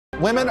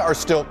Women are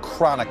still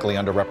chronically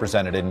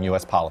underrepresented in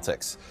U.S.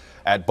 politics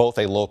at both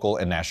a local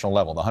and national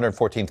level. The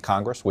 114th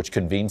Congress, which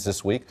convenes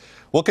this week,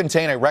 will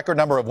contain a record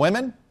number of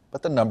women,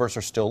 but the numbers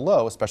are still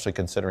low, especially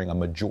considering a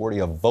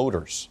majority of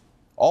voters,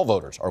 all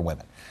voters, are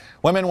women.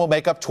 Women will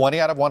make up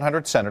 20 out of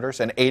 100 senators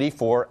and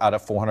 84 out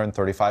of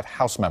 435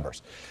 House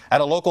members.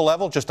 At a local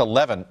level, just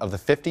 11 of the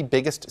 50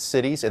 biggest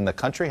cities in the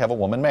country have a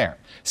woman mayor.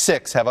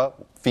 6 have a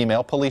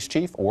female police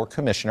chief or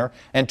commissioner,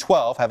 and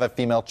 12 have a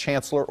female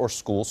chancellor or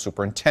school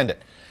superintendent.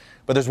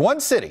 But there's one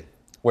city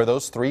where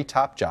those 3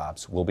 top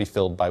jobs will be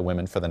filled by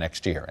women for the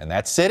next year, and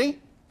that city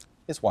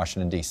is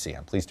Washington, D.C.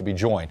 I'm pleased to be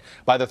joined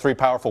by the 3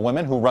 powerful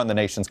women who run the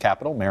nation's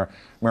capital, Mayor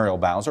Muriel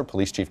Bowser,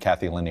 Police Chief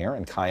Cathy Lanier,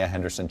 and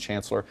Henderson,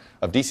 Chancellor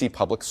of D.C.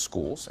 Public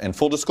Schools. And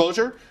full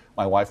disclosure,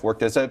 my wife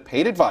worked as a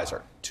paid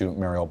advisor to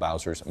Muriel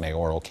Bowser's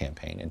mayoral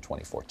campaign in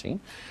 2014.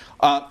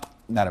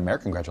 Madam Mayor,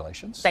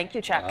 congratulations. Thank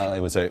you, Chuck.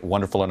 It was a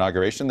wonderful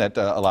inauguration that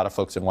a lot of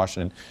folks in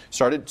Washington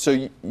started.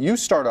 So you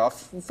start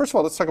off, first of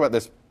all, let's talk about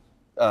this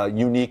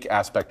unique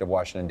aspect of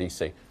Washington,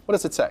 D.C. What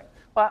does it say?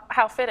 Well,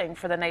 how fitting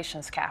for the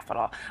nation's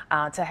capital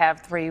to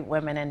have 3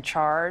 women in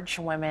charge,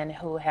 women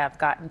who have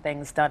gotten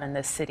things done in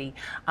this city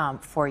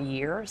for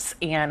years.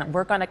 And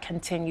we're going to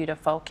continue to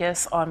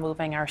focus on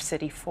moving our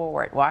city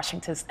forward.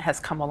 Washington has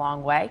come a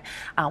long way.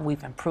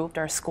 We've improved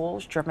our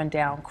schools, driven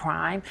down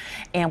crime,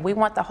 and we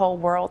want the whole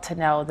world to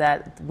know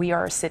that we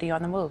are a city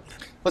on the move.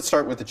 Let's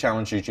start with the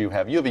challenges you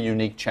have. You have a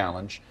unique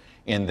challenge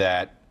in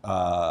that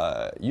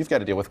you've got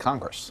to deal with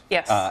Congress.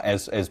 Yes.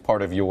 As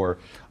part of your,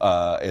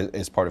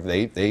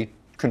 they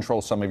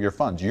control some of your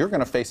funds. You're going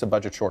to face a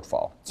budget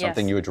shortfall,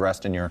 something you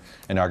addressed in your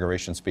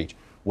inauguration speech.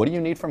 What do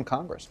you need from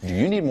Congress? Do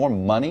you need more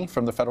money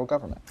from the federal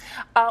government?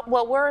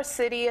 Well, we're a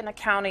city and a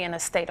county and a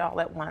state all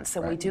at once,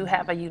 and we do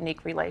have a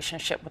unique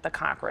relationship with the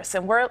Congress.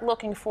 And we're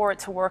looking forward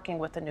to working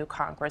with the new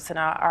Congress and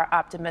are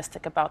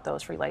optimistic about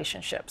those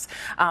relationships.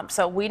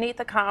 So we need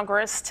the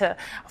Congress to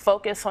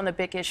focus on the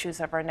big issues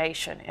of our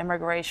nation,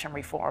 immigration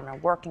reform,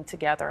 and working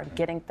together and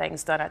getting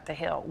things done at the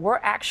Hill. We're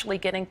actually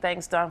getting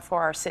things done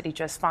for our city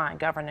just fine,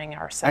 governing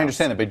ourselves. I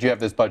understand that, but you have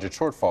this budget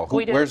shortfall.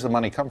 Where's the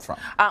money come from?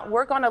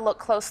 We're going to look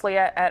closely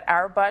at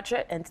our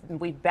budget, and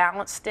we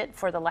balanced it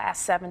for the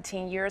last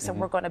 17 years, and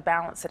we're going to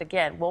balance it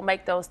again. We'll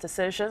make those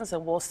decisions,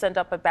 and we'll send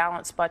up a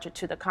balanced budget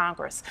to the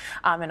Congress.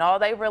 And all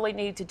they really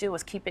need to do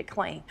is keep it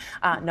clean.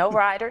 No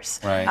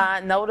riders.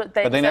 No things.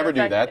 But they never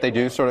do that. They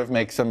do sort of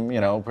make some,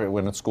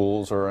 when it's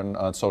schools or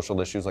in social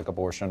issues like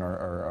abortion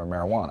or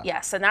marijuana.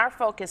 Yes, and our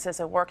focus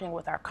is in working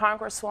with our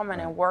Congresswoman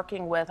and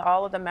working with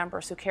all of the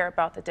members who care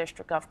about the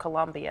District of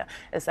Columbia,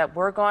 is that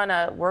we're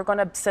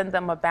gonna send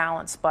them a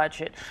balanced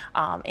budget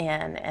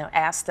and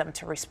ask them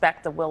to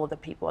respect the will of the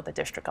people of the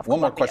District of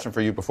Columbia. One more question for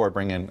you before I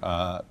bring in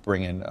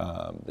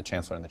the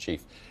Chancellor and the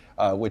Chief,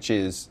 which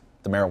is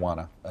the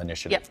marijuana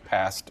initiative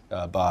passed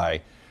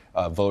by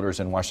voters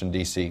in Washington,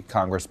 D.C.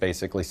 Congress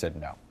basically said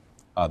no.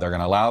 They're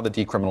going to allow the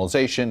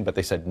decriminalization, but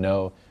they said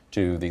no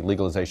to the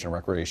legalization of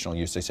recreational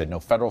use. They said no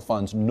federal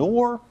funds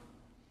nor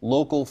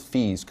local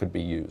fees could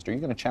be used. Are you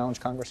going to challenge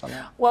Congress on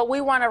that? Well,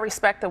 we want to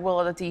respect the will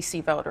of the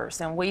D.C.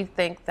 voters, and we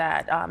think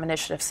that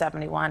Initiative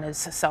 71 is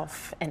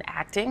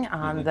self-enacting.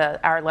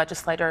 Our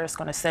legislator is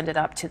going to send it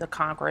up to the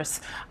Congress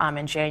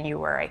in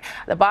January.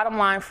 The bottom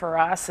line for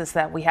us is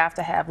that we have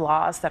to have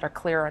laws that are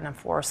clear and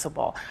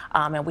enforceable,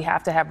 and we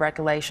have to have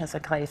regulations in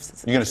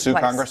place. You're going to sue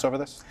Congress over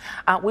this?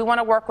 We want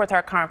to work with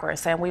our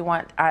Congress, and we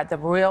want the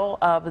will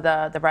of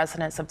the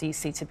residents of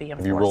D.C. to be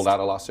enforced. Have you ruled out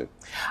a lawsuit?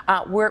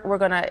 We're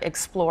going to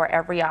explore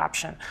every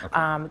option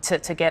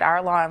to get our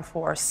law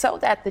enforced, so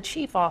that the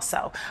chief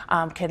also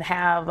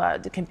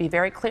can be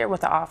very clear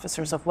with the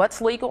officers of what's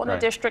legal in the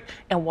district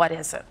and what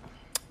isn't.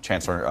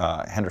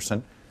 Chancellor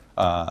Henderson,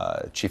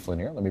 Chief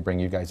Lanier, let me bring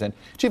you guys in.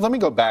 Chief, let me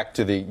go back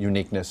to the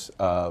uniqueness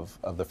of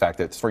the fact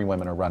that 3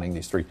 women are running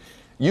these 3.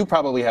 You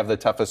probably have the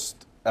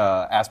toughest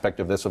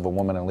aspect of this, of a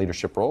woman in a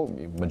leadership role,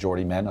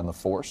 majority men on the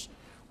force.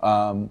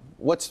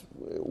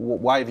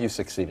 Why have you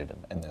succeeded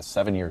in this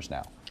 7 years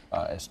now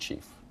as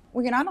chief?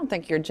 Well, I don't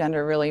think your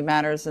gender really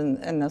matters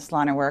in this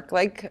line of work.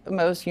 Like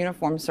most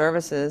uniformed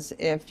services,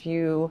 if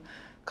you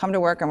come to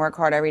work and work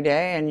hard every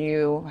day and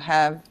you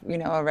have,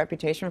 a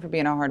reputation for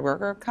being a hard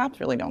worker,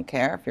 cops really don't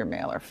care if you're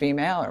male or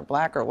female or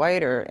black or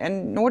white,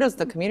 and nor does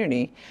the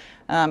community.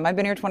 I've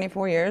been here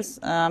 24 years.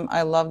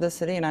 I love this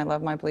city and I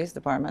love my police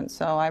department,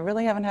 so I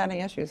really haven't had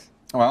any issues.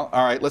 Well,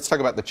 all right, let's talk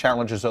about the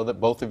challenges, though,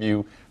 that both of you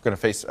are going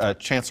to face.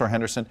 Chancellor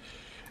Henderson,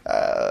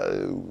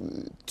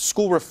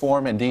 school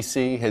reform in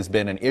D.C. has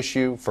been an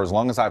issue for as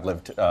long as I've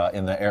lived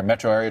in the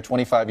metro area,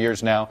 25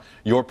 years now.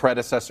 Your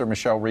predecessor,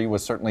 Michelle Rhee,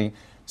 was certainly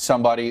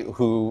somebody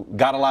who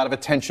got a lot of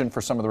attention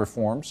for some of the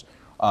reforms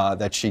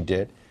that she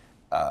did.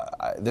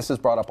 This is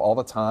brought up all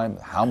the time,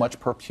 how much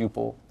per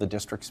pupil the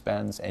district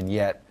spends, and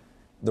yet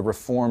the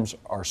reforms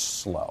are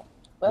slow.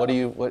 Well,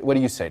 what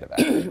do you say to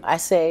that? I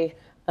say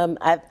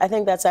I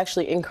think that's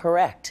actually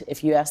incorrect.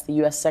 If you ask the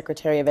U.S.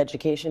 Secretary of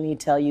Education, he'd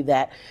tell you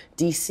that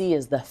D.C.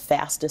 is the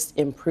fastest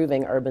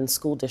improving urban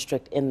school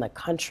district in the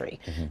country.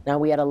 Now,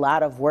 we had a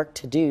lot of work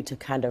to do to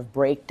kind of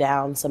break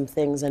down some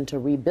things and to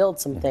rebuild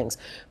some things,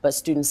 but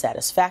student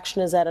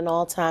satisfaction is at an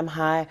all-time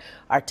high.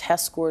 Our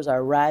test scores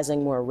are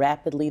rising more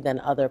rapidly than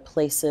other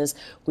places.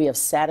 We have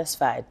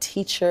satisfied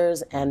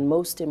teachers, and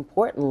most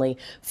importantly,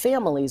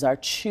 families are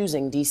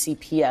choosing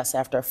DCPS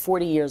after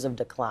 40 years of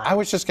decline. I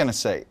was just going to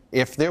say,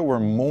 if there were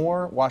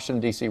more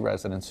Washington, D.C.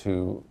 residents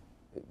who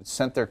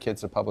sent their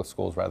kids to public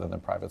schools rather than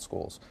private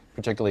schools,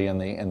 particularly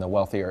in the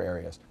wealthier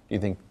areas, do you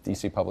think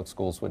D.C. public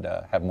schools would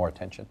have more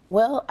attention?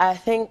 Well, I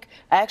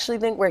actually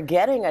think we're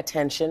getting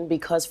attention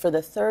because for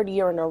the third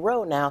year in a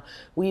row now,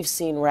 we've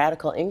seen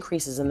radical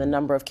increases in the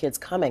number of kids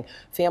coming.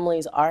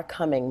 Families are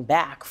coming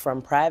back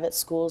from private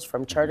schools,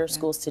 from charter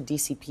schools to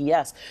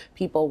DCPS.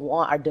 People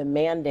are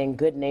demanding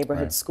good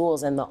neighborhood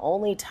schools, and the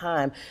only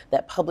time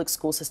that public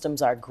school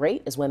systems are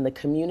great is when the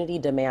community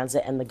demands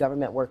it and the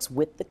government works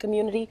with the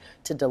community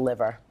to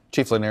deliver.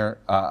 Chief Lanier,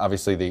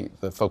 obviously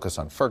the focus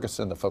on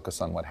Ferguson, the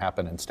focus on what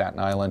happened in Staten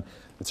Island,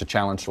 it's a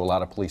challenge to a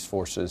lot of police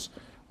forces.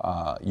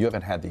 You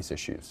haven't had these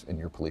issues in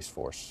your police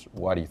force.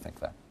 Why do you think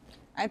that?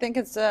 I think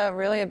it's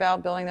really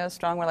about building those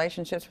strong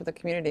relationships with the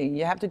community.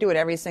 You have to do it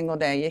every single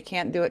day. You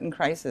can't do it in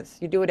crisis.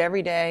 You do it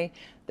every day.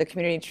 The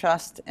community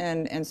trusts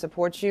and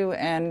supports you.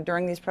 And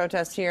during these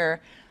protests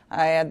here,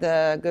 I had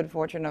the good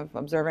fortune of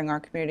observing our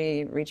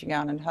community reaching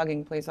out and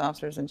hugging police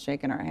officers and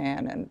shaking our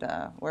hand,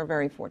 and we're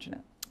very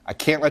fortunate. I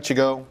can't let you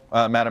go,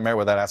 Madam Mayor,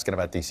 without asking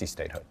about D.C.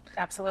 statehood.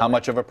 Absolutely. How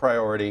much of a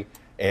priority,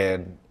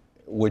 and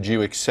would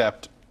you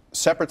accept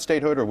separate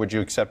statehood, or would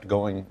you accept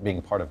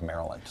being part of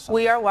Maryland?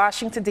 We are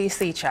Washington,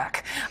 D.C.,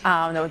 Chuck.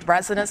 The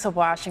residents of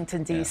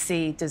Washington,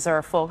 D.C.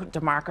 deserve full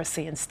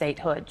democracy and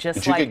statehood, just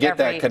but you like could get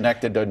that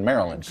connected to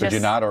Maryland, could you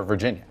not, or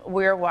Virginia?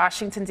 We're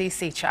Washington,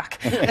 D.C., Chuck.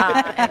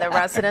 And the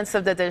residents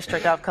of the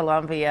District of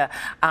Columbia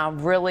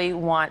really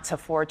want to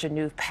forge a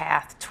new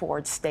path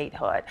towards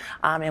statehood.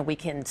 And we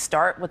can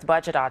start with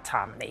budget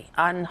autonomy,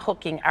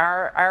 unhooking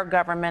our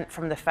government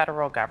from the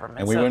federal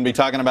government. And we wouldn't be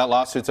talking about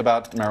lawsuits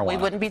about marijuana. We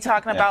wouldn't be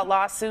talking about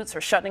lawsuits or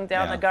shutting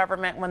down the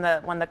government when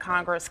the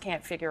Congress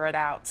can't figure it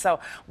out. So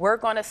we're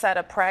going to set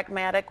a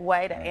pragmatic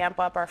way to amp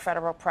up our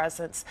federal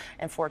presence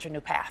and forge a new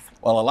path.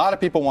 Well, a lot of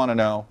people want to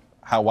know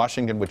how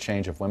Washington would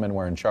change if women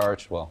were in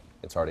charge. Well,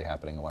 it's already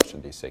happening in Washington,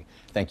 D.C.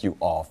 Thank you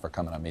all for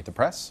coming on Meet the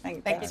Press.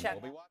 Thank you,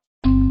 Chuck.